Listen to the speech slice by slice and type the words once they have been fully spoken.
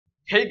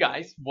Hey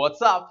guys,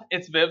 what's up?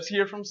 It's Webs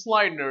here from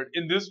slidenerd.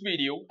 In this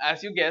video,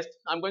 as you guessed,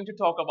 I'm going to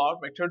talk about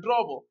vector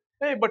drawable.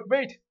 Hey, but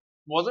wait,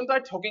 wasn't I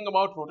talking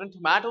about Rotten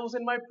Tomatoes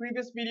in my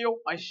previous video?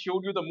 I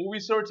showed you the movie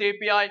search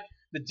API,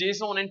 the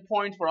JSON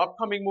endpoint for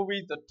upcoming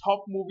movies, the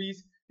top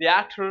movies, the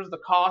actors, the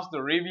cast,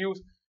 the reviews,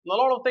 and a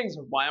lot of things.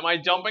 Why am I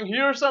jumping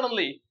here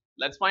suddenly?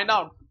 Let's find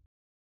out.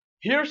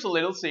 Here's a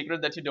little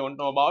secret that you don't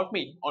know about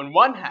me. On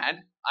one hand,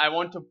 I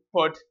want to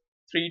put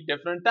three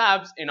different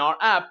tabs in our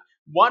app.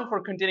 One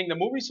for containing the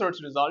movie search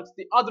results,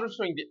 the other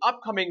showing the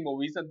upcoming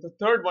movies, and the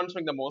third one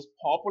showing the most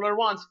popular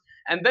ones.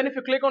 And then if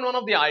you click on one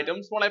of the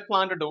items, what I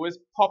plan to do is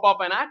pop up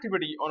an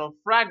activity on a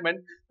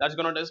fragment that's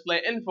going to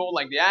display info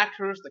like the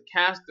actors, the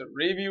cast, the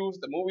reviews,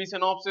 the movie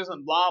synopsis,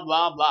 and blah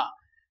blah blah.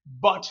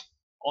 But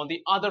on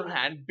the other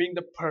hand, being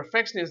the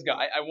perfectionist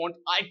guy, I want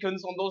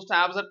icons on those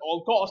tabs at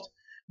all cost.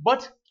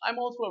 But I'm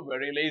also a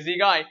very lazy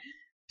guy.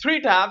 Three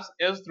tabs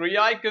is three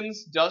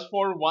icons just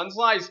for one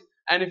size.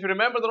 And if you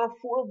remember, there are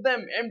four of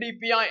them: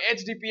 MDPI,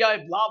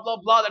 HDPI, blah blah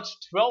blah. That's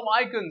 12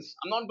 icons.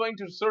 I'm not going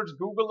to search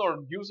Google or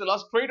use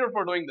Illustrator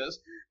for doing this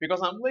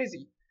because I'm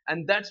lazy.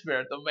 And that's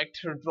where the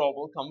vector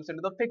drawable comes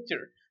into the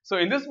picture. So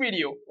in this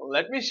video,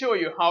 let me show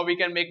you how we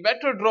can make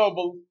vector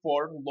drawable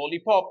for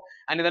Lollipop.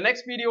 And in the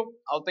next video,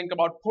 I'll think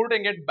about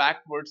porting it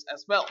backwards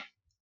as well.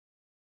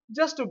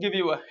 Just to give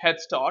you a head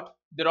start,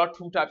 there are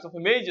two types of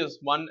images.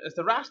 One is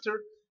the raster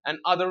and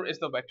other is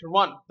the vector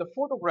one. The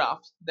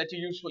photographs that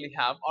you usually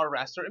have are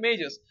raster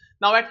images.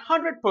 Now at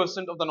 100%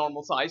 of the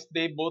normal size,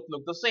 they both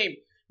look the same.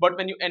 But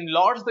when you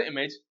enlarge the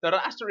image, the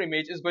raster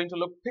image is going to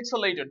look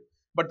pixelated,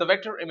 but the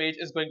vector image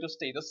is going to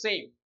stay the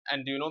same.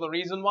 And do you know the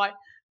reason why?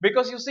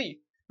 Because you see,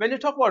 when you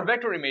talk about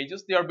vector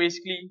images, they are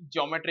basically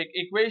geometric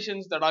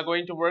equations that are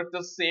going to work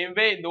the same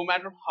way no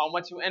matter how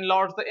much you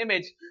enlarge the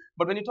image.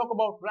 But when you talk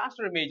about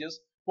raster images,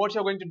 what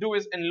you're going to do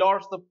is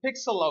enlarge the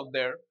pixel out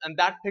there, and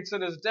that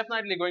pixel is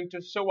definitely going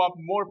to show up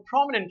more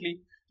prominently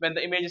when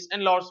the image is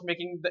enlarged,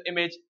 making the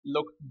image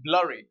look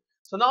blurry.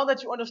 So now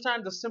that you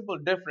understand the simple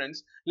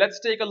difference, let's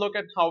take a look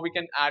at how we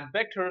can add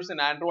vectors in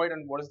Android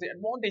and what is the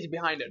advantage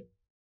behind it.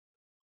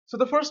 So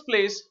the first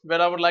place where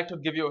I would like to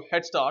give you a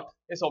head start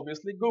is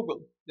obviously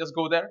Google. Just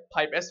go there,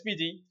 type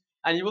SVG,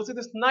 and you will see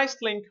this nice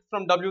link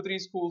from W3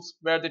 Schools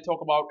where they talk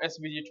about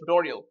SVG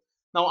tutorial.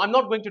 Now I'm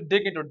not going to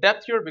dig into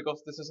depth here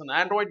because this is an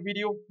Android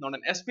video, not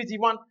an SVG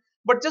one,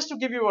 but just to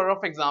give you a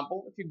rough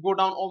example, if you go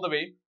down all the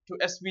way to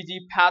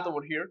SVG path over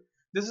here,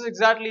 this is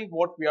exactly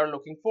what we are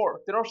looking for.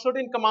 There are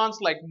certain commands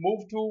like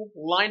move to,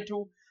 line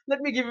to.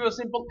 Let me give you a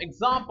simple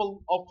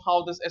example of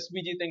how this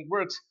SVG thing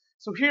works.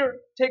 So here,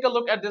 take a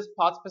look at this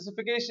path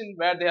specification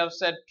where they have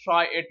said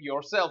try it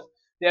yourself.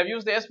 They have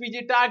used the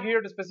SVG tag here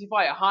to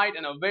specify a height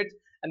and a width,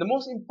 and the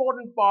most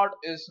important part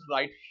is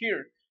right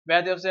here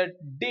where they have said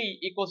D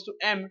equals to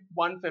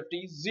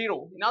M150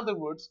 0. In other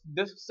words,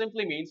 this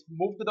simply means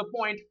move to the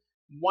point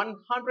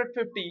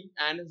 150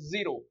 and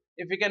 0.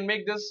 If we can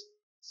make this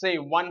say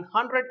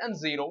 100 and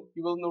 0,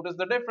 you will notice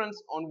the difference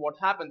on what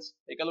happens.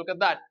 Take a look at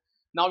that.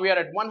 Now we are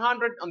at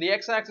 100 on the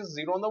x-axis,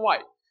 0 on the y.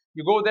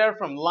 You go there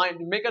from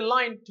line, you make a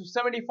line to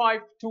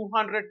 75,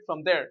 200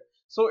 from there.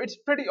 So it's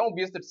pretty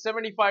obvious that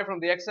 75 from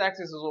the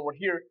x-axis is over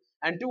here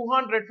and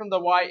 200 from the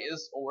y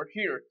is over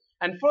here.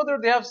 And further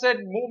they have said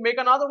make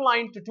another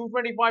line to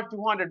 225,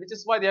 200, which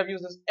is why they have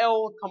used this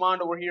L command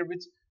over here,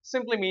 which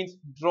simply means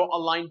draw a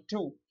line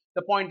to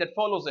the point that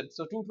follows it.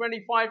 So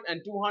 225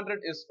 and 200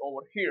 is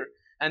over here.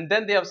 And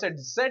then they have said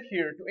Z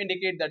here to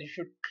indicate that you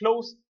should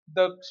close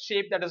the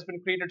shape that has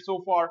been created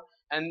so far,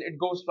 and it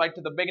goes right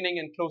to the beginning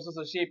and closes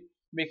the shape,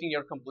 making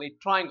your complete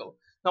triangle.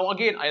 Now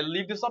again, I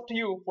leave this up to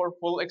you for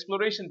full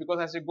exploration because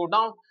as you go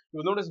down,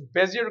 you'll notice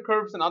Bezier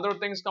curves and other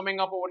things coming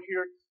up over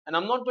here, and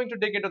I'm not going to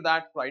dig into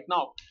that right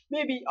now.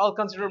 Maybe I'll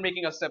consider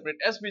making a separate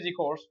SVG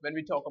course when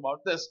we talk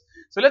about this.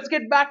 So let's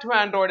get back to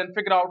Android and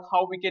figure out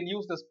how we can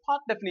use this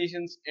path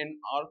definitions in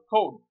our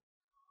code.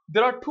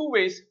 There are two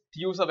ways to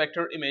use a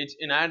vector image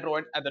in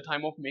Android at the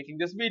time of making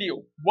this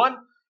video. One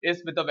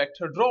is with the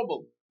vector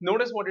drawable.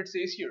 Notice what it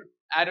says here,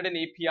 added in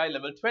API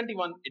level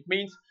 21. It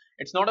means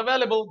it's not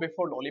available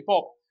before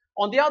Lollipop.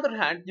 On the other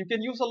hand, you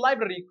can use a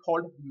library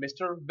called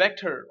Mr.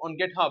 Vector on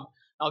GitHub.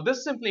 Now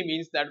this simply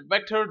means that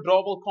vector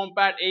drawable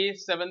compat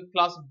A7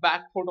 plus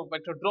backport of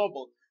vector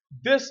drawable.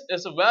 This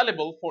is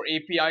available for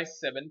API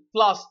 7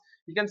 plus.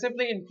 You can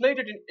simply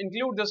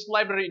include this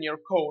library in your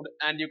code,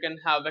 and you can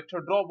have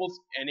vector drawables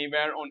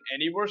anywhere on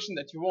any version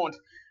that you want.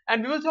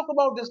 And we will talk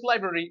about this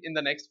library in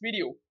the next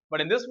video. But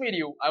in this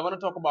video, I want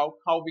to talk about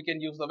how we can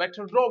use the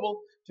vector drawable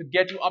to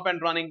get you up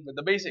and running with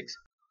the basics.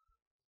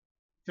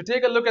 If you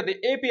take a look at the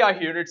API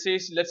here, it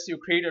says lets you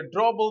create a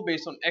drawable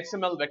based on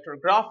XML vector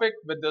graphic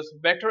with this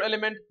vector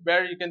element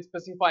where you can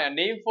specify a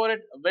name for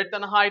it, a width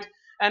and a height.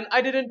 And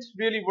I didn't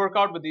really work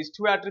out with these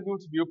two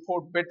attributes,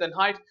 viewport, width and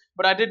height,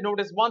 but I did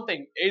notice one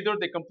thing: either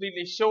they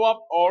completely show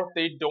up or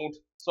they don't.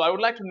 So I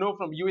would like to know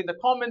from you in the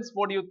comments,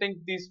 what do you think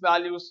these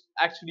values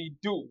actually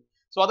do?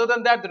 So other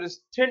than that, there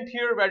is tint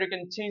here where you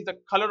can change the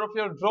color of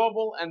your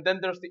drawable, and then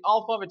there's the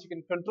alpha which you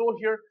can control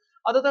here.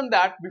 Other than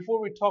that,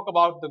 before we talk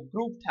about the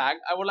group tag,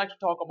 I would like to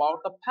talk about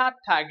the path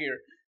tag here.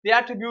 The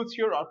attributes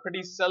here are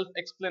pretty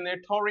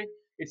self-explanatory.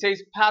 It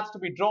says paths to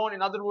be drawn.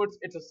 In other words,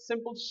 it's a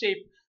simple shape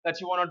that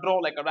you want to draw,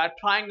 like a right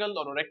triangle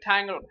or a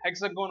rectangle or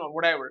hexagon or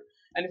whatever.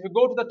 And if you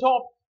go to the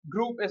top,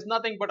 group is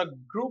nothing but a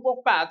group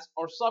of paths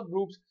or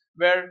subgroups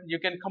where you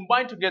can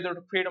combine together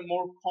to create a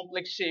more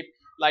complex shape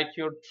like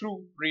your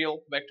true real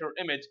vector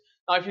image.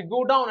 Now if you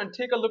go down and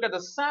take a look at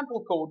the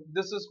sample code,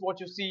 this is what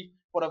you see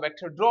for a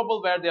vector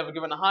drawable, where they have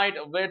given a height,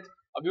 a width,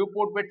 a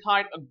viewport width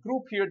height, a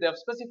group here they have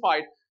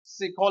specified,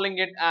 say, calling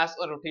it as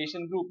a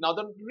rotation group. Now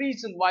the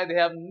reason why they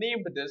have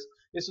named this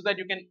is so that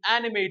you can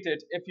animate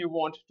it if you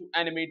want to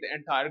animate the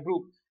entire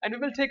group. And we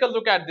will take a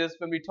look at this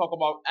when we talk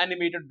about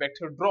animated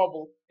vector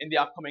drawable in the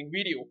upcoming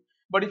video.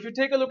 But if you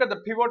take a look at the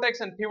pivot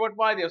x and pivot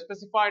y, they have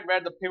specified where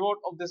the pivot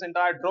of this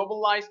entire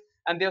drawable lies,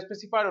 and they have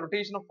specified a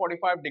rotation of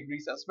 45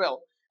 degrees as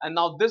well. And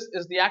now this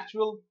is the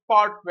actual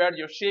part where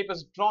your shape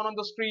is drawn on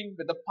the screen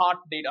with the part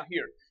data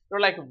here. You're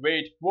like,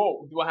 wait,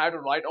 whoa, do I have to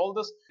write all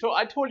this? So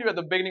I told you at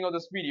the beginning of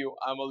this video,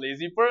 I'm a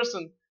lazy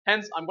person.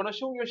 Hence, I'm going to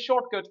show you a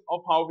shortcut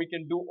of how we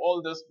can do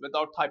all this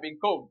without typing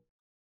code.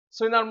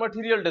 So in our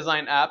material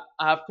design app,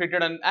 I have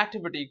created an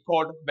activity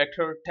called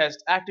vector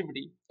test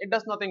activity. It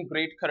does nothing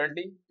great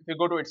currently. If you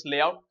go to its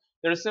layout,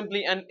 there is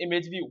simply an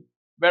image view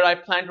where I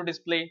plan to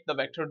display the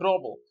vector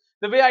drawable.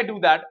 The way I do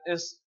that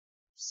is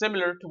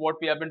similar to what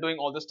we have been doing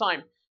all this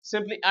time.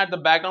 Simply add the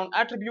background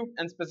attribute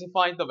and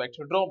specify the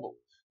vector drawable.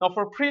 Now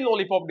for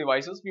pre-lollipop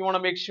devices, we want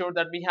to make sure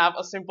that we have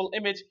a simple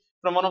image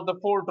from one of the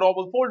 4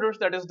 drawable folders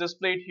that is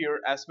displayed here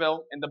as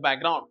well in the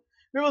background.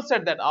 We will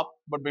set that up,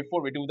 but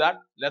before we do that,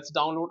 let's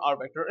download our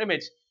vector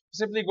image.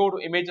 Simply go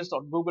to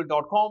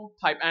images.google.com,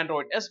 type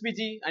Android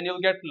SVG, and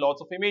you'll get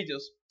lots of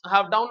images. I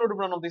have downloaded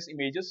one of these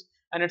images,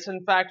 and it's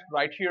in fact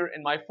right here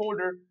in my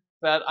folder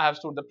where I have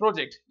stored the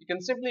project. You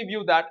can simply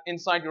view that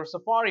inside your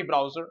Safari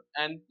browser,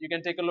 and you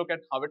can take a look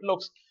at how it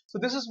looks. So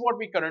this is what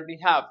we currently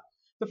have.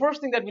 The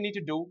first thing that we need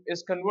to do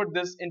is convert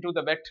this into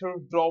the vector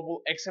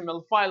drawable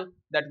XML file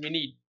that we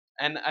need.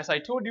 And as I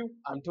told you,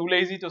 I'm too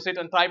lazy to sit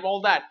and type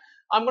all that.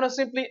 I'm going to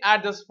simply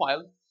add this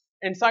file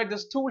inside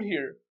this tool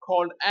here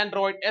called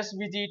Android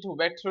SVG to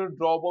Vector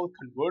Drawable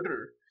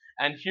Converter.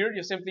 And here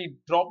you simply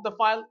drop the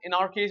file, in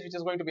our case, which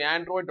is going to be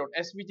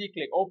android.svg,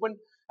 click open,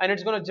 and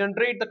it's going to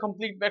generate the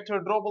complete vector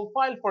drawable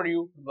file for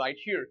you right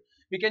here.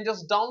 We can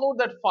just download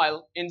that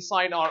file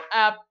inside our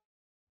app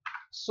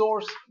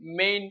source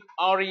main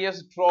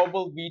res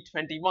drawable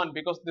v21,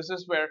 because this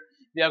is where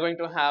we are going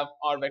to have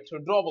our vector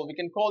drawable. We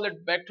can call it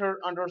vector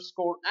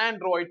underscore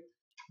android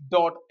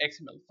dot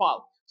xml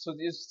file. So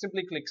you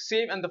simply click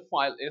save and the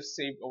file is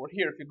saved over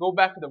here. If you go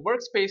back to the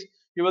workspace,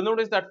 you will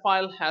notice that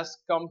file has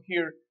come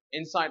here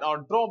inside our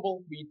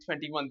drawable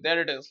v21.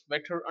 There it is,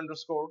 vector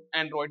underscore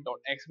android dot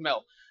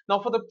xml.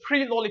 Now for the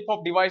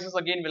pre-lollipop devices,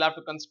 again we'll have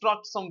to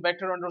construct some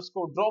vector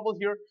underscore drawable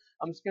here.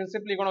 I'm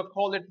simply going to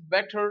call it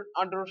vector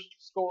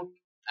underscore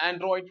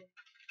android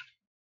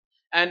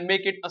and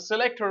make it a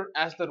selector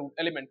as the root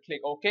element.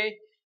 Click OK.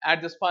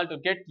 Add this file to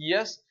get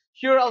yes.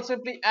 Here I'll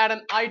simply add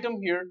an item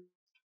here,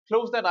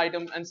 close that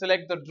item, and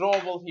select the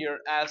drawable here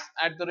as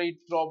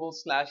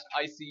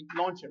 @drawable/IC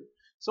launcher.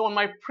 So on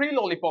my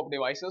pre-lollipop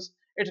devices,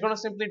 it's going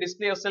to simply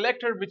display a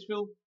selector which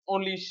will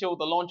only show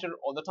the launcher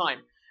all the time.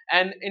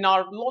 And in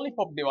our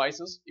lollipop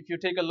devices, if you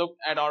take a look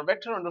at our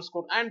vector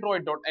underscore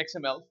android dot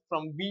xml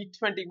from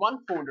v21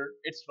 folder,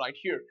 it's right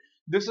here.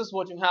 This is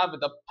what you have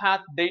with the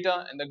path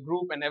data and the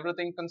group and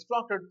everything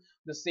constructed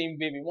the same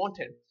way we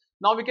wanted.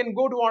 Now we can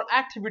go to our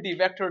activity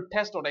vector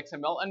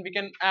test.xml and we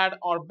can add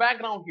our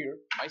background here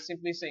by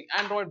simply saying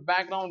android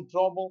background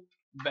drawable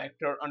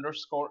vector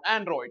underscore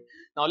android.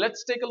 Now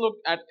let's take a look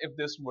at if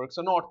this works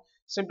or not.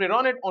 Simply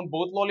run it on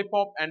both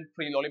lollipop and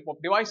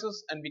pre-lollipop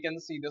devices and we can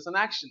see this in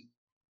action.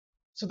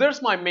 So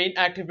there's my main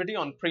activity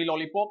on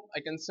pre-lollipop. I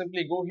can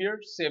simply go here,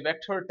 say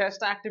vector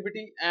test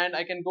activity, and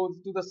I can go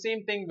do the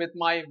same thing with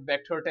my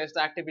vector test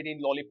activity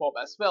in lollipop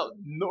as well.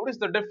 Notice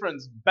the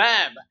difference.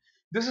 Bam!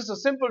 This is a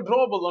simple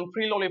drawable on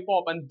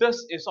pre-lollipop, and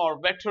this is our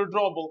vector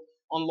drawable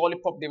on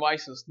lollipop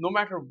devices. No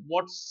matter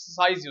what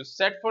size you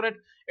set for it,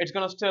 it's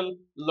gonna still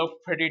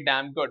look pretty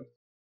damn good.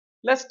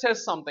 Let's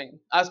test something.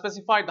 I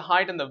specified the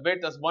height and the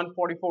width as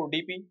 144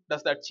 dp.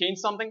 Does that change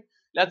something?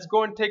 Let's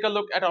go and take a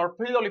look at our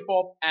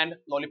pre-lollipop and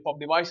lollipop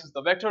devices.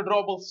 The vector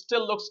drawable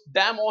still looks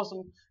damn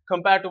awesome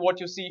compared to what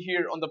you see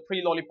here on the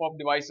pre-lollipop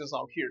devices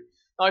out here.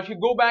 Now if you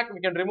go back,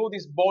 we can remove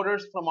these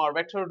borders from our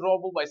vector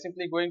drawable by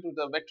simply going to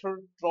the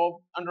vector draw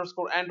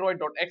underscore android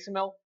dot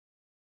xml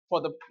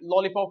for the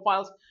lollipop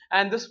files.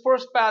 And this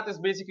first path is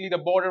basically the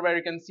border where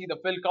you can see the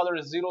fill color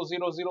is 000.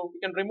 We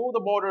can remove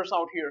the borders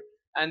out here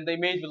and the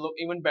image will look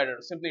even better.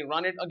 Simply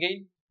run it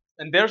again.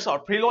 And there's our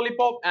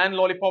pre-lollipop and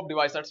lollipop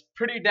device. That's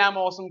pretty damn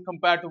awesome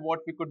compared to what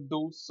we could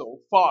do so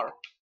far.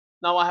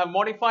 Now I have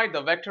modified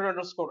the vector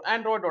underscore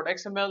android dot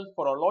xml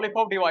for our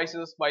lollipop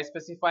devices by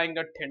specifying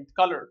a tint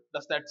color.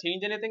 Does that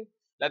change anything?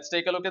 Let's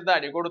take a look at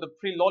that. You go to the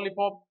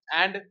pre-lollipop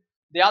and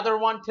The other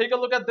one, take a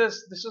look at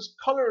this. This is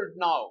colored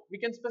now. We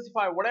can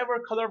specify whatever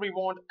color we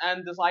want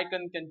and this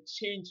icon can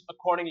change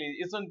accordingly.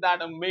 Isn't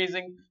that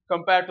amazing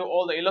compared to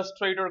all the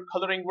Illustrator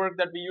coloring work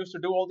that we used to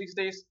do all these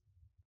days?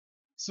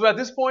 So at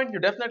this point, you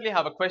definitely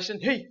have a question.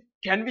 Hey,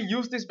 can we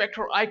use these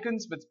vector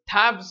icons with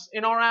tabs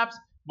in our apps?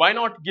 Why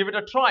not give it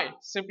a try?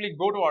 Simply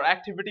go to our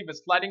activity with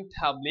sliding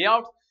tab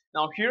layout.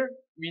 Now here,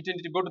 we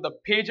need to go to the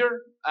pager.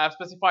 I have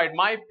specified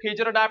my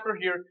pager adapter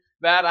here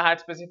where I had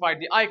specified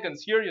the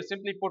icons. Here you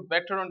simply put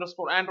vector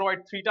underscore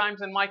Android 3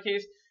 times in my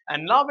case.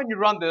 And now when you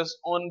run this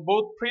on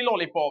both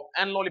pre-Lollipop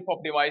and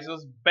Lollipop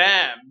devices,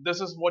 bam,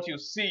 this is what you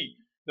see.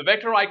 The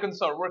vector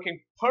icons are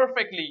working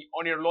perfectly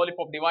on your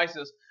Lollipop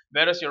devices,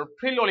 whereas your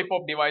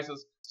pre-Lollipop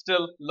devices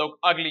still look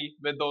ugly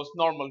with those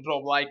normal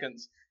drawable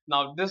icons.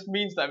 Now this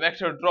means that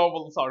vector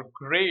drawables are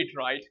great,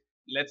 right?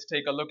 Let's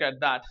take a look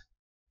at that.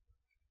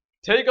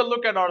 Take a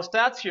look at our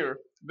stats here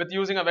with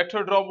using a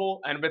vector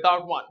drawable and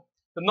without one.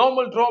 The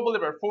normal drawable,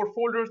 there were 4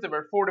 folders, there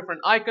were 4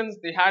 different icons,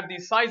 they had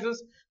these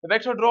sizes. The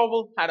vector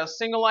drawable had a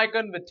single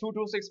icon with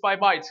 2265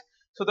 bytes.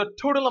 So the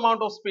total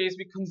amount of space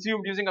we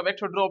consumed using a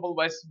vector drawable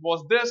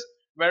was this,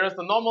 whereas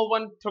the normal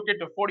one took it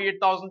to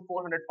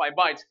 48,405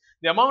 bytes.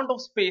 The amount of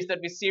space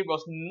that we saved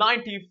was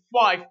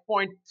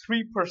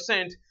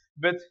 95.3%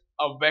 with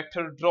a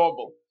vector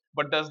drawable.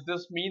 But does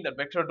this mean that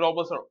vector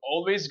drawables are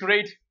always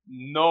great?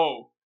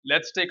 No.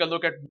 Let's take a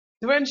look at.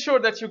 To ensure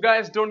that you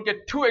guys don't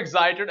get too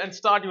excited and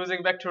start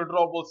using vector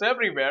drawables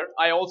everywhere,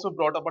 I also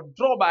brought up a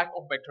drawback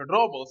of vector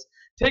drawables.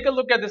 Take a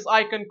look at this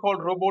icon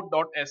called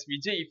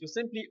robot.svg. If you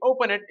simply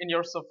open it in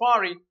your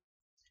Safari,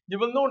 you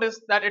will notice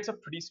that it's a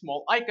pretty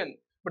small icon,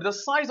 but the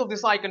size of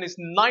this icon is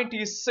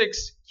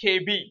 96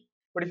 KB.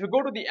 But if you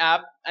go to the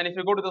app and if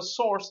you go to the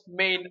source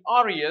main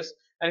res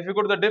and if you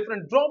go to the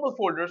different drawable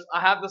folders,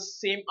 I have the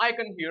same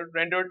icon here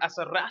rendered as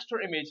a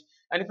raster image.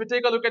 And if you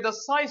take a look at the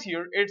size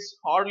here, it's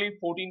hardly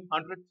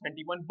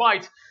 1421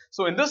 bytes.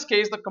 So in this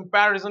case, the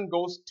comparison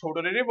goes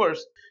totally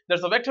reverse.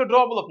 There's a vector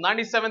drawable of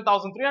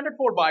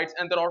 97,304 bytes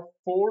and there are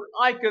 4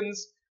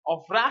 icons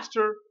of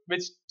raster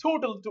which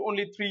total to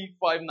only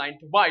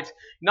 3592 bytes.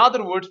 In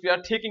other words, we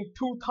are taking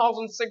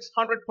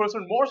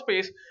 2600% more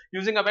space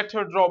using a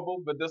vector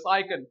drawable with this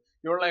icon.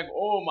 You're like,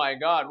 oh my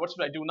god, what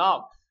should I do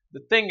now? The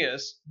thing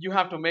is, you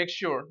have to make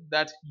sure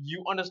that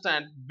you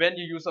understand when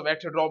you use a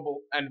vector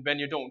drawable and when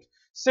you don't.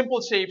 Simple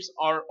shapes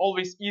are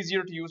always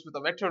easier to use with a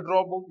vector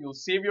drawable. You'll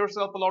save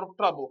yourself a lot of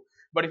trouble.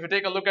 But if you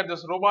take a look at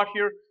this robot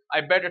here,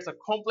 I bet it's a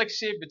complex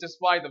shape, which is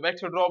why the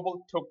vector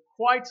drawable took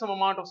quite some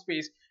amount of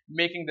space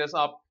making this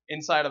up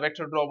inside a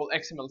vector drawable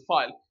XML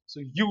file. So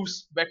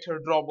use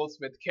vector drawables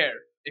with care.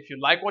 If you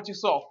like what you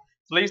saw,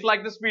 please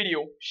like this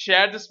video,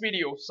 share this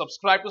video,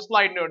 subscribe to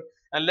slidenerd,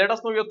 and let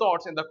us know your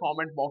thoughts in the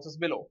comment boxes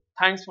below.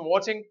 Thanks for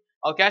watching.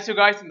 I'll catch you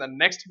guys in the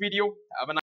next video. Have a nice